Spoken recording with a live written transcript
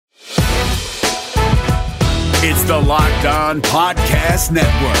It's the Locked On Podcast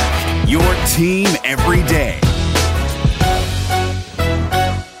Network, your team every day.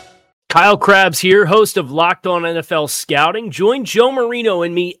 Kyle Krabs here, host of Locked On NFL Scouting. Join Joe Marino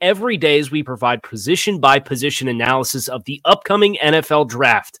and me every day as we provide position-by-position analysis of the upcoming NFL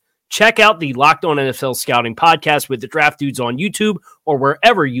Draft. Check out the Locked On NFL Scouting podcast with the Draft Dudes on YouTube or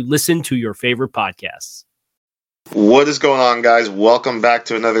wherever you listen to your favorite podcasts. What is going on, guys? Welcome back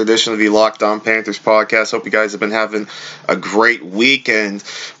to another edition of the Locked On Panthers podcast. Hope you guys have been having a great week, and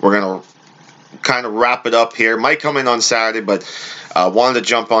we're going to kind of wrap it up here. Might come in on Saturday, but wanted to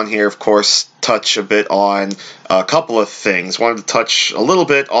jump on here, of course, touch a bit on a couple of things. Wanted to touch a little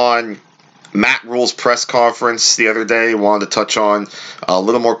bit on Matt Rhule's press conference the other day. Wanted to touch on a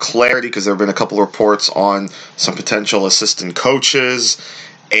little more clarity because there have been a couple of reports on some potential assistant coaches,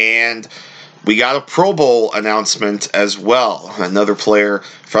 and we got a Pro Bowl announcement as well. Another player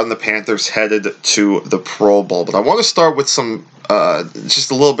from the Panthers headed to the Pro Bowl. But I want to start with some,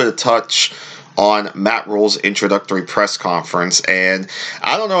 just a little bit of touch on Matt Rhule's introductory press conference. And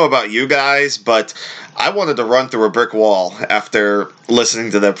I don't know about you guys, but I wanted to run through a brick wall after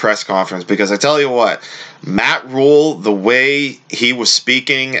listening to the press conference, because I tell you what, Matt Rhule, the way he was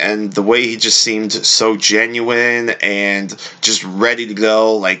speaking and the way he just seemed so genuine and just ready to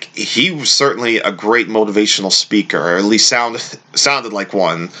go, like, he was certainly a great motivational speaker, or at least sounded like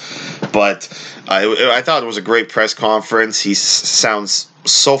one. But I thought it was a great press conference. He sounds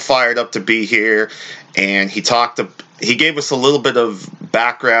so fired up to be here, and he gave us a little bit of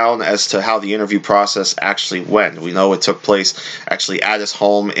background as to how the interview process actually went. We know it took place actually at his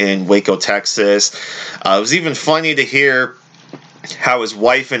home in Waco, Texas. It was even funny to hear how his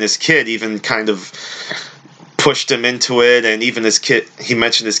wife and his kid even kind of pushed him into it, and even his kid, he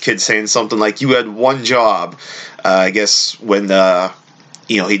mentioned his kid saying something like, "You had one job," I guess when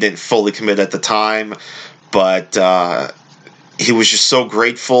he didn't fully commit at the time, but he was just so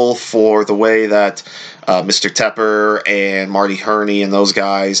grateful for the way that Mr. Tepper and Marty Herney and those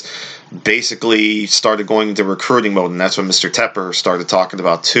guys basically started going into recruiting mode. And that's when Mr. Tepper started talking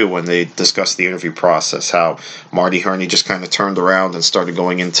about, too, when they discussed the interview process, how Marty Herney just kind of turned around and started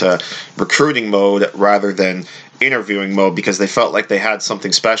going into recruiting mode rather than interviewing mode, because they felt like they had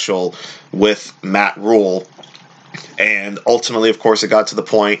something special with Matt Rhule. And ultimately, of course, it got to the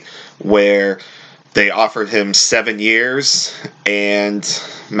point where they offered him 7 years, and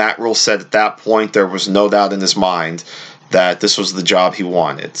Matt Rhule said at that point there was no doubt in his mind that this was the job he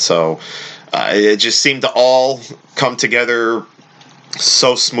wanted. So it just seemed to all come together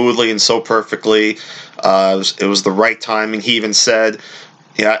so smoothly and so perfectly. It was the right timing. He even said,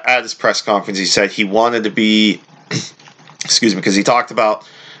 at his press conference, he said he wanted to be, because he talked about,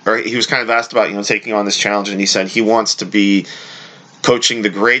 or he was kind of asked about, taking on this challenge, and he said he wants to be coaching the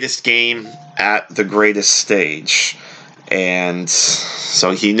greatest game at the greatest stage. And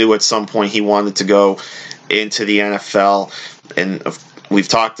so he knew at some point he wanted to go into the NFL. And we've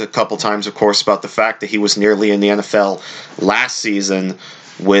talked a couple times, of course, about the fact that he was nearly in the NFL last season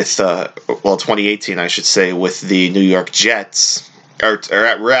with, 2018, I should say, with the New York Jets, or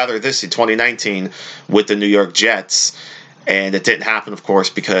rather this 2019 with the New York Jets. And it didn't happen, of course,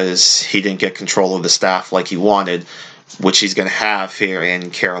 because he didn't get control of the staff like he wanted, which he's going to have here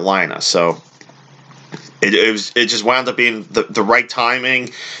in Carolina. So it just wound up being the right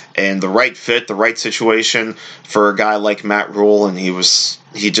timing and the right fit, the right situation for a guy like Matt Rhule, and he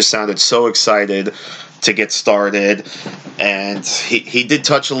just sounded so excited to get started. And he did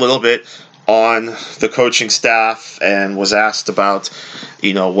touch a little bit on the coaching staff and was asked about,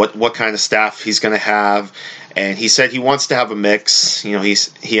 what kind of staff he's going to have. And he said he wants to have a mix.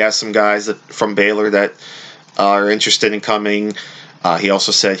 He has some guys from Baylor that are interested in coming. He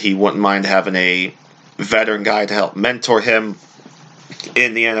also said he wouldn't mind having a veteran guy to help mentor him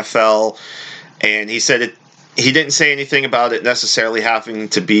in the NFL. And he said he didn't say anything about it necessarily having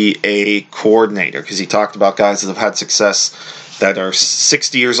to be a coordinator, because he talked about guys that have had success that are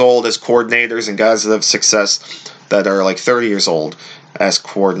 60 years old as coordinators and guys that have success that are like 30 years old as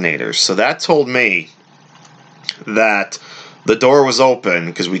coordinators. So that told me that the door was open,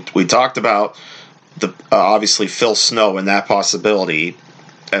 because we talked about the obviously Phil Snow and that possibility,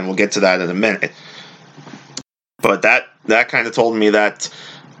 and we'll get to that in a minute. But that kind of told me that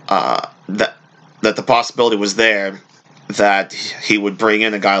that the possibility was there that he would bring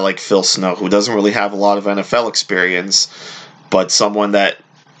in a guy like Phil Snow, who doesn't really have a lot of NFL experience, but someone that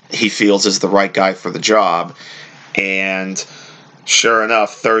he feels is the right guy for the job. And sure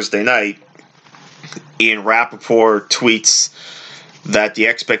enough, Thursday night, Ian Rappaport tweets that the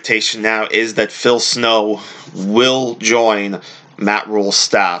expectation now is that Phil Snow will join Matt Rule's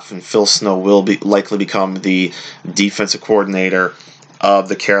staff, and Phil Snow will likely become the defensive coordinator of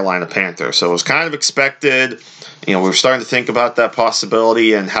the Carolina Panthers. So it was kind of expected. We were starting to think about that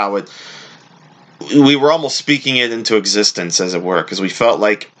possibility and how we were almost speaking it into existence, as it were, because we felt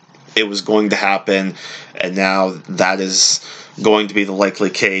like it was going to happen, and now that is going to be the likely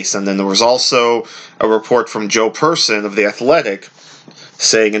case. And then there was also a report from Joe Person of The Athletic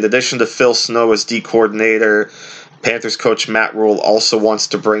saying, in addition to Phil Snow as D coordinator, Panthers coach Matt Rule also wants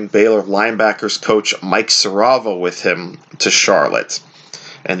to bring Baylor linebackers coach Mike Saravo with him to Charlotte.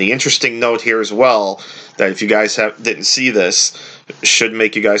 And the interesting note here as well, that if you guys didn't see this, should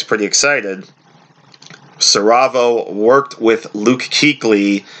make you guys pretty excited. Saravo worked with Luke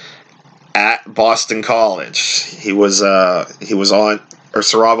Kuechly at Boston College. Saravo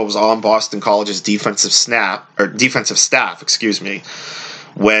was on Boston College's defensive staff,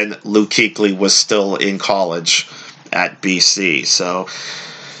 when Luke Kuechly was still in college at BC. So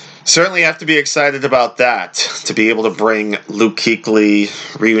certainly have to be excited about that, to be able to bring Luke Kuechly,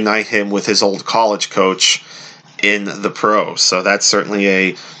 reunite him with his old college coach in the pros. So that's certainly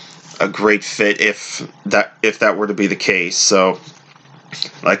a great fit if that were to be the case. So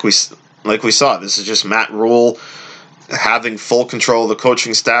like we saw, this is just Matt Rule having full control of the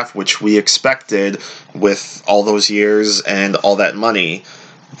coaching staff, which we expected with all those years and all that money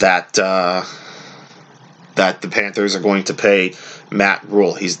that the Panthers are going to pay Matt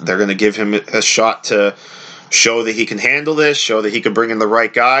Rule. They're going to give him a shot to show that he can handle this, show that he can bring in the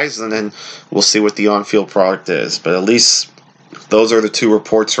right guys, and then we'll see what the on-field product is. But at least those are the two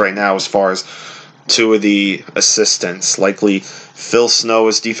reports right now as far as two of the assistants. Likely Phil Snow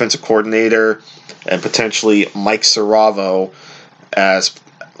as defensive coordinator and potentially Mike Saravo as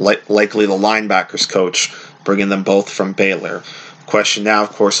likely the linebackers coach, bringing them both from Baylor. Question now, of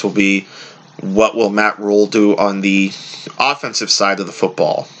course, will be, what will Matt Rule do on the offensive side of the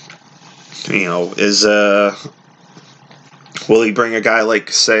football? Will he bring a guy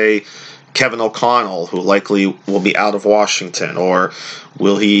like, say, Kevin O'Connell, who likely will be out of Washington, or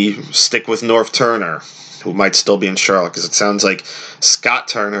will he stick with North Turner, who might still be in Charlotte? Because it sounds like Scott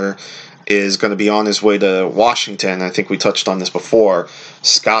Turner is going to be on his way to Washington. I think we touched on this before.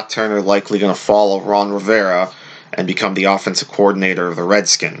 Scott Turner likely going to follow Ron Rivera and become the offensive coordinator of the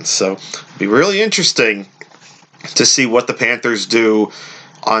Redskins. So it'll be really interesting to see what the Panthers do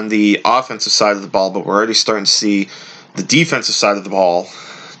on the offensive side of the ball, but we're already starting to see the defensive side of the ball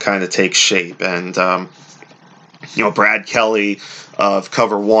kind of take shape. And, Brad Kelly of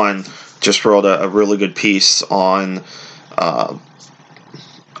Cover One just wrote a really good piece on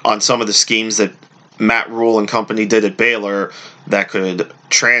some of the schemes that Matt Rule and company did at Baylor that could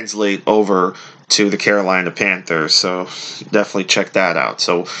translate over to the Carolina Panthers. So definitely check that out.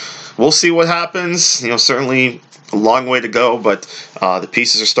 So we'll see what happens. Certainly a long way to go, but the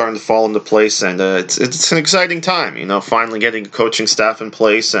pieces are starting to fall into place, and it's an exciting time. Finally getting a coaching staff in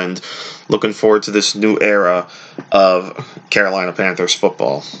place, and looking forward to this new era of Carolina Panthers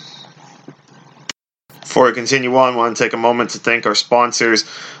football. Before we continue on, I want to take a moment to thank our sponsors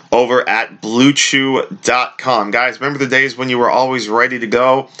over at BlueChew.com. Guys, remember the days when you were always ready to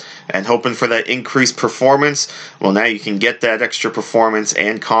go and hoping for that increased performance? Well, now you can get that extra performance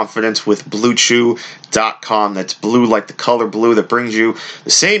and confidence with BlueChew.com. That's blue like the color blue, that brings you the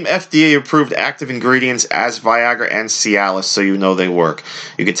same FDA-approved active ingredients as Viagra and Cialis, so you know they work.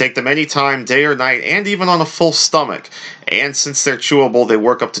 You can take them anytime, day or night, and even on a full stomach. And since they're chewable, they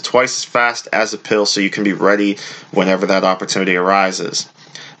work up to twice as fast as a pill, so you can be ready whenever that opportunity arises.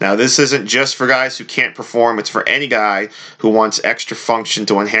 Now, this isn't just for guys who can't perform. It's for any guy who wants extra function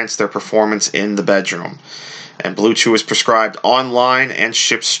to enhance their performance in the bedroom. And Blue Chew is prescribed online and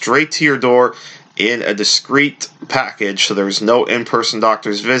shipped straight to your door in a discreet package, so there's no in-person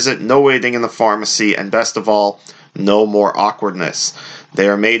doctor's visit, no waiting in the pharmacy, and best of all, no more awkwardness. They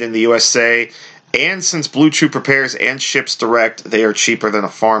are made in the USA, and since Blue Chew prepares and ships direct, they are cheaper than a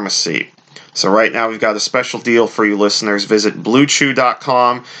pharmacy. So right now we've got a special deal for you listeners. Visit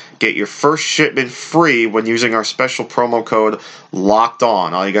BlueChew.com. Get your first shipment free when using our special promo code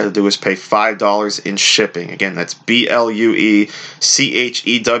LOCKEDON. All you got to do is pay $5 in shipping. Again, that's BlueChew.com,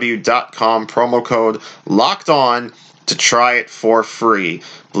 promo code LOCKEDON to try it for free.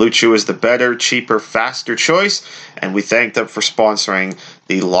 Blue Chew is the better, cheaper, faster choice, and we thank them for sponsoring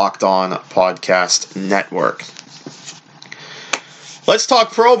the Locked On Podcast Network. Let's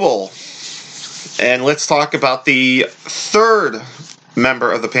talk Pro Bowl. And let's talk about the third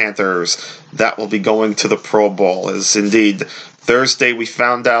member of the Panthers that will be going to the Pro Bowl. As indeed, Thursday we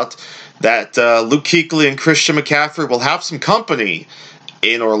found out that Luke Kuechly and Christian McCaffrey will have some company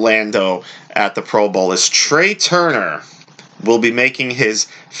in Orlando at the Pro Bowl, as Trai Turner, will be making his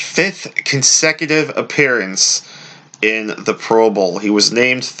 5th consecutive appearance in the Pro Bowl. He was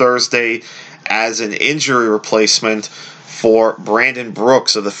named Thursday as an injury replacement for Brandon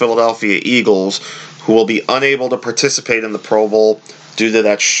Brooks of the Philadelphia Eagles, who will be unable to participate in the Pro Bowl due to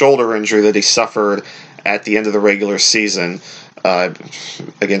that shoulder injury that he suffered at the end of the regular season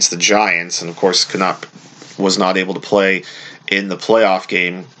against the Giants, and of course was not able to play in the playoff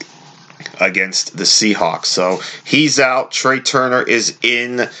game against the Seahawks. So he's out. Trai Turner is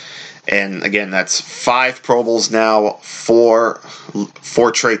in. And again, that's 5 Pro Bowls now for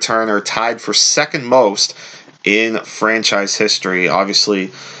Trai Turner, tied for second most in franchise history.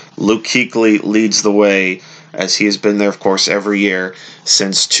 Obviously, Luke Kuechly leads the way, as he has been there, of course, every year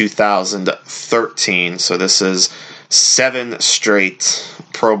since 2013. So this is 7 straight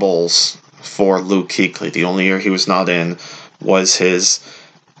Pro Bowls for Luke Kuechly. The only year he was not in was his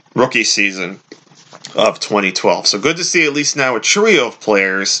rookie season of 2012. So good to see at least now a trio of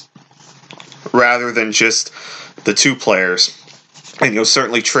players rather than just the 2 players. And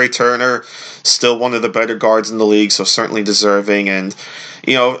certainly Trai Turner, still one of the better guards in the league, so certainly deserving. And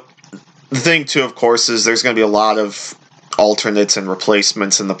the thing too, of course, is there's going to be a lot of alternates and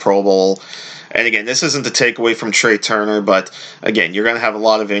replacements in the Pro Bowl. And again, this isn't to take away from Trai Turner, but again, you're going to have a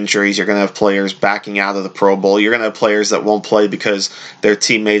lot of injuries. You're going to have players backing out of the Pro Bowl. You're going to have players that won't play because their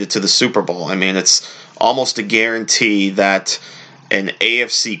team made it to the Super Bowl. I mean, it's almost a guarantee that an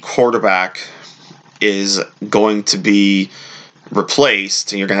AFC quarterback is going to be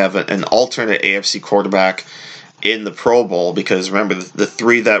replaced, and you're going to have an alternate AFC quarterback in the Pro Bowl, because remember, the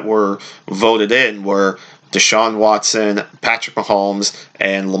 3 that were voted in were Deshaun Watson, Patrick Mahomes,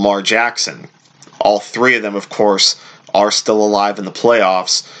 and Lamar Jackson. All 3 of them, of course, are still alive in the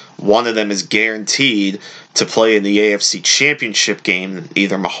playoffs. One of them is guaranteed to play in the AFC Championship game,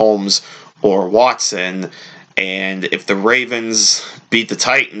 either Mahomes or Watson. And if the Ravens beat the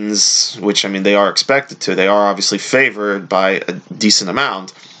Titans, which, I mean, they are expected to, they are obviously favored by a decent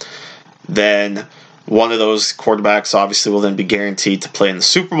amount, then one of those quarterbacks obviously will then be guaranteed to play in the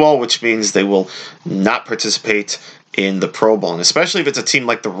Super Bowl, which means they will not participate in the Pro Bowl. And especially if it's a team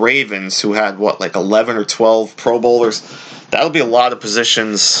like the Ravens, who had, 11 or 12 Pro Bowlers, that'll be a lot of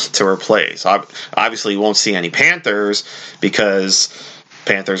positions to replace. Obviously, you won't see any Panthers, because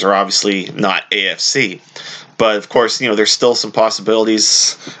Panthers are obviously not AFC. But, of course, there's still some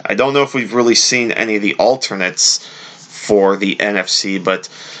possibilities. I don't know if we've really seen any of the alternates for the NFC, but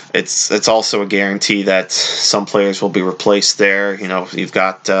it's also a guarantee that some players will be replaced there. You've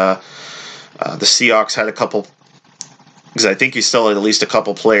got the Seahawks had a couple, because I think you still had at least a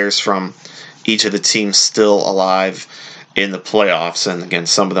couple players from each of the teams still alive in the playoffs, and again,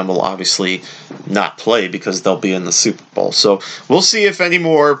 some of them will obviously not play because they'll be in the Super Bowl. So we'll see if any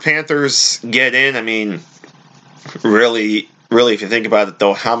more Panthers get in. I mean, really, if you think about it,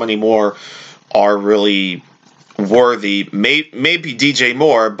 though, how many more are really worthy? Maybe DJ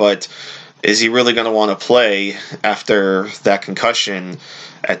Moore, but is he really going to want to play after that concussion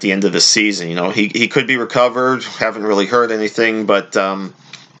at the end of the season? He could be recovered. Haven't really heard anything, but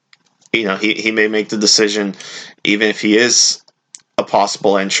he may make the decision, even if he is a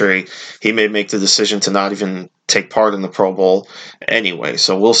possible entry, he may make the decision to not even take part in the Pro Bowl anyway.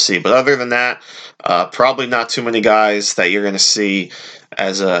 So we'll see. But other than that, probably not too many guys that you're going to see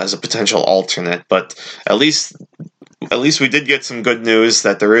as a potential alternate. But at least we did get some good news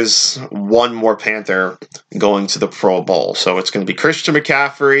that there is one more Panther going to the Pro Bowl. So it's going to be Christian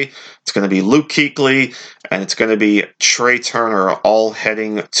McCaffrey, it's going to be Luke Kuechly, and it's going to be Trai Turner, all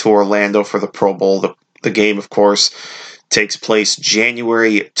heading to Orlando for the Pro Bowl. The game, of course, takes place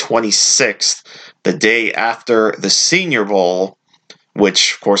January 26th, the day after the Senior Bowl,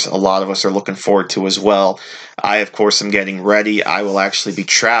 which, of course, a lot of us are looking forward to as well. I, of course, am getting ready. I will actually be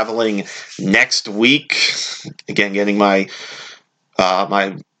traveling next week. Again, getting my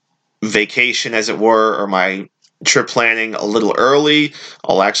my vacation, as it were, or my trip planning a little early.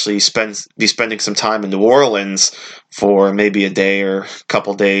 I'll actually be spending some time in New Orleans for maybe a day or a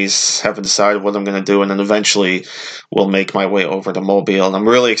couple days. Haven't decided what I'm going to do, and then eventually we'll make my way over to Mobile. And I'm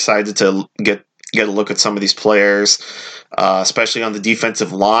really excited to get a look at some of these players, especially on the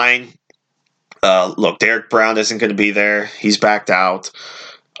defensive line. Look, Derek Brown isn't going to be there. He's backed out,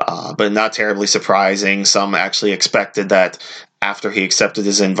 but not terribly surprising. Some actually expected that after he accepted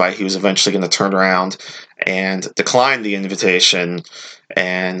his invite, he was eventually going to turn around and decline the invitation,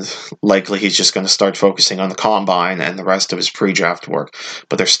 and likely he's just going to start focusing on the combine and the rest of his pre-draft work.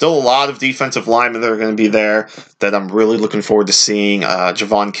 But there's still a lot of defensive linemen that are going to be there that I'm really looking forward to seeing.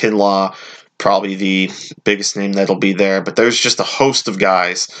 Javon Kinlaw, probably the biggest name that'll be there, but there's just a host of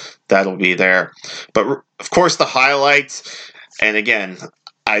guys that'll be there. But of course, the highlight, And again,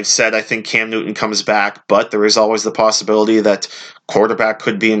 I've said I think Cam Newton comes back, but there is always the possibility that quarterback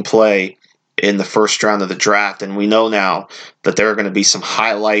could be in play in the first round of the draft. And we know now that there are going to be some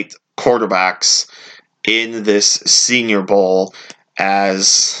highlight quarterbacks in this Senior Bowl,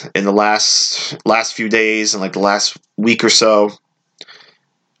 as in the last few days and like the last week or so,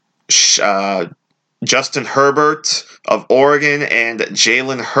 Justin Herbert of Oregon and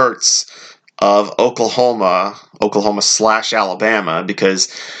Jalen Hurts of Oklahoma/Alabama, because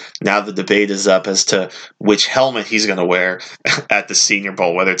now the debate is up as to which helmet he's going to wear at the Senior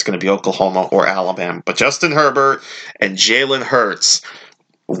Bowl, whether it's going to be Oklahoma or Alabama. But Justin Herbert and Jalen Hurts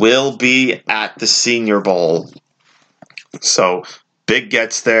will be at the Senior Bowl. So big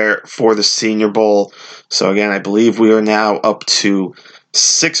gets there for the Senior Bowl. So again, I believe we are now up to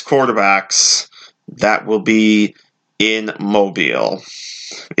 6 quarterbacks that will be in Mobile.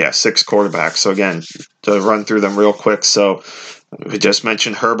 Yeah, 6 quarterbacks. So again, to run through them real quick. So we just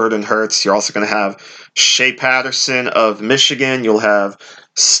mentioned Herbert and Hurts. You're also going to have Shea Patterson of Michigan. You'll have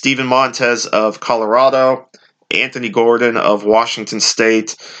Steven Montez of Colorado, Anthony Gordon of Washington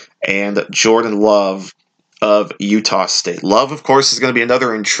State, and Jordan Love of Utah State. Love, of course, is going to be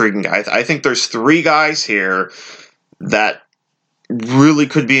another intriguing guy. I think there's 3 guys here that really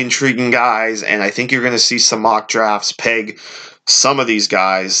could be intriguing guys, and I think you're going to see some mock drafts peg some of these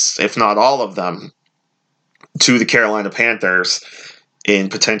guys, if not all of them, to the Carolina Panthers in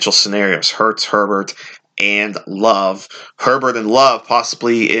potential scenarios. Hurts, Herbert, and Love. Herbert and Love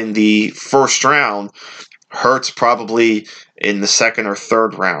possibly in the first round. Hurts probably in the second or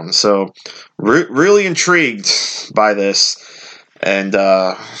third round. So really intrigued by this. And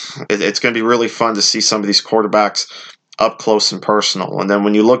it's going to be really fun to see some of these quarterbacks up close and personal. And then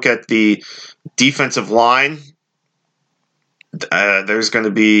when you look at the defensive line, there's going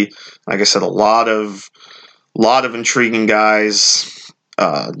to be, like I said, a lot of intriguing guys.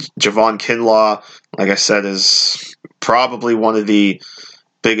 Javon Kinlaw, like I said, is probably one of the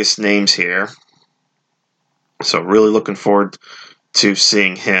biggest names here. So really looking forward to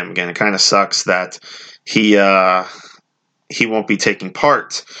seeing him. Again, it kind of sucks that he won't be taking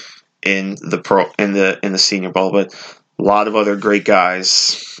part in the Senior Bowl, but a lot of other great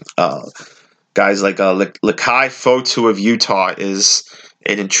guys. Guys like Lakai Fotu of Utah is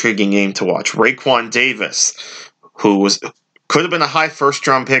an intriguing name to watch. Raekwon Davis, who could have been a high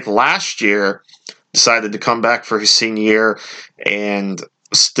first-round pick last year, decided to come back for his senior year and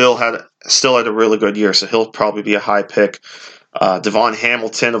still had a really good year, so he'll probably be a high pick. Devon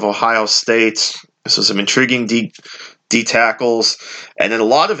Hamilton of Ohio State. So some intriguing D tackles, and then a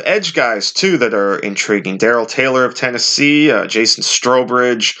lot of edge guys too that are intriguing. Darrell Taylor of Tennessee, Jason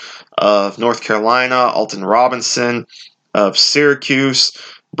Strowbridge of North Carolina, Alton Robinson of Syracuse,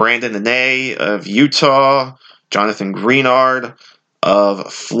 Brandon Nene of Utah, Jonathan Greenard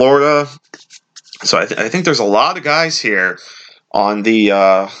of Florida. So I think there's a lot of guys here on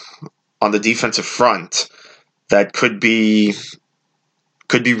the defensive front that could be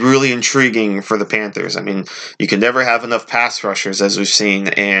really intriguing for the Panthers. I mean, you can never have enough pass rushers, as we've seen,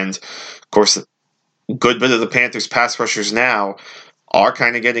 and of course, a good bit of the Panthers' pass rushers now are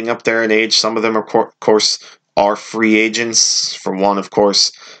kind of getting up there in age. Some of them, of course, are free agents. For one, of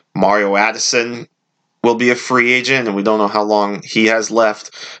course, Mario Addison will be a free agent, and we don't know how long he has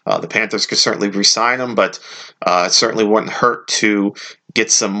left. The Panthers could certainly re-sign him, but it certainly wouldn't hurt to get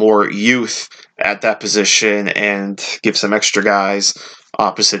some more youth at that position and give some extra guys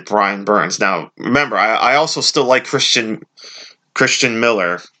opposite Brian Burns. Now, remember, I also still like Christian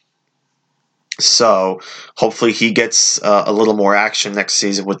Miller, so hopefully he gets a little more action next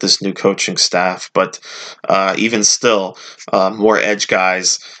season with this new coaching staff. But even still, more edge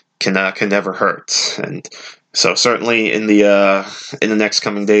guys can never hurt. And so certainly in the next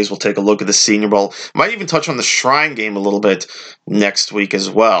coming days, we'll take a look at the Senior Bowl. Might even touch on the Shrine game a little bit next week as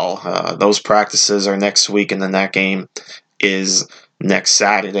well. Those practices are next week, and then that game is next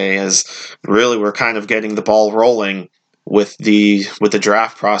Saturday, as really we're kind of getting the ball rolling with the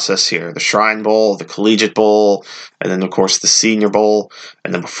draft process here. The Shrine Bowl, the Collegiate Bowl, and then of course the Senior Bowl,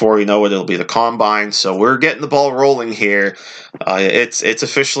 and then before you know it, it'll be the Combine. So we're getting the ball rolling here. It's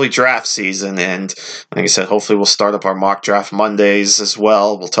officially draft season, and like I said, hopefully we'll start up our mock draft Mondays as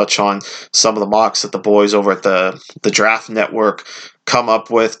well. We'll touch on some of the mocks that the boys over at the Draft Network come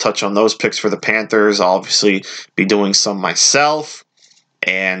up with, touch on those picks for the Panthers. I'll obviously be doing some myself.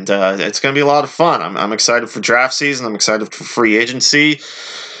 And it's going to be a lot of fun. I'm excited for draft season. I'm excited for free agency.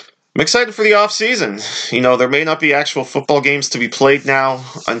 I'm excited for the off season. You know, there may not be actual football games to be played now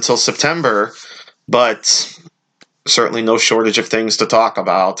until September, but certainly no shortage of things to talk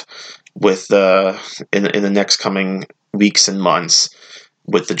about with in the next coming weeks and months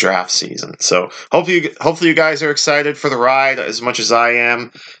with the draft season. So hopefully you guys are excited for the ride as much as I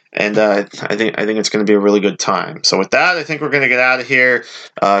am. And I think it's going to be a really good time. So with that, I think we're going to get out of here.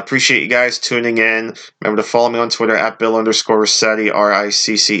 Appreciate you guys tuning in. Remember to follow me on Twitter at Bill_Riccetti,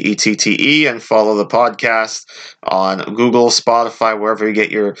 RICCETTE, and follow the podcast on Google, Spotify, wherever you get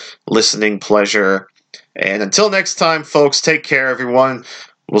your listening pleasure. And until next time, folks, take care, everyone.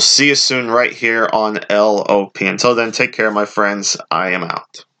 We'll see you soon right here on LOP. Until then, take care, my friends. I am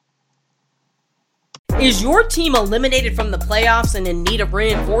out. Is your team eliminated from the playoffs and in need of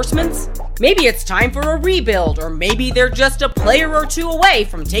reinforcements? Maybe it's time for a rebuild, or maybe they're just a player or two away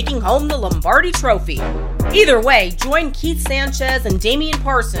from taking home the Lombardi Trophy. Either way, join Keith Sanchez and Damian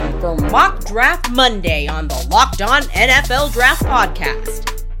Parson for Mock Draft Monday on the Locked On NFL Draft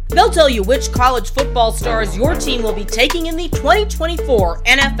Podcast. They'll tell you which college football stars your team will be taking in the 2024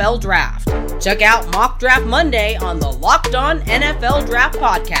 NFL Draft. Check out Mock Draft Monday on the Locked On NFL Draft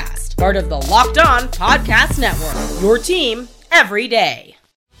Podcast, part of the Locked On Podcast Network, your team every day.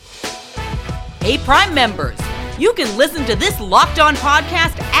 Hey, Prime members, you can listen to this Locked On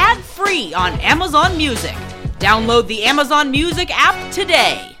podcast ad-free on Amazon Music. Download the Amazon Music app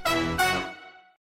today.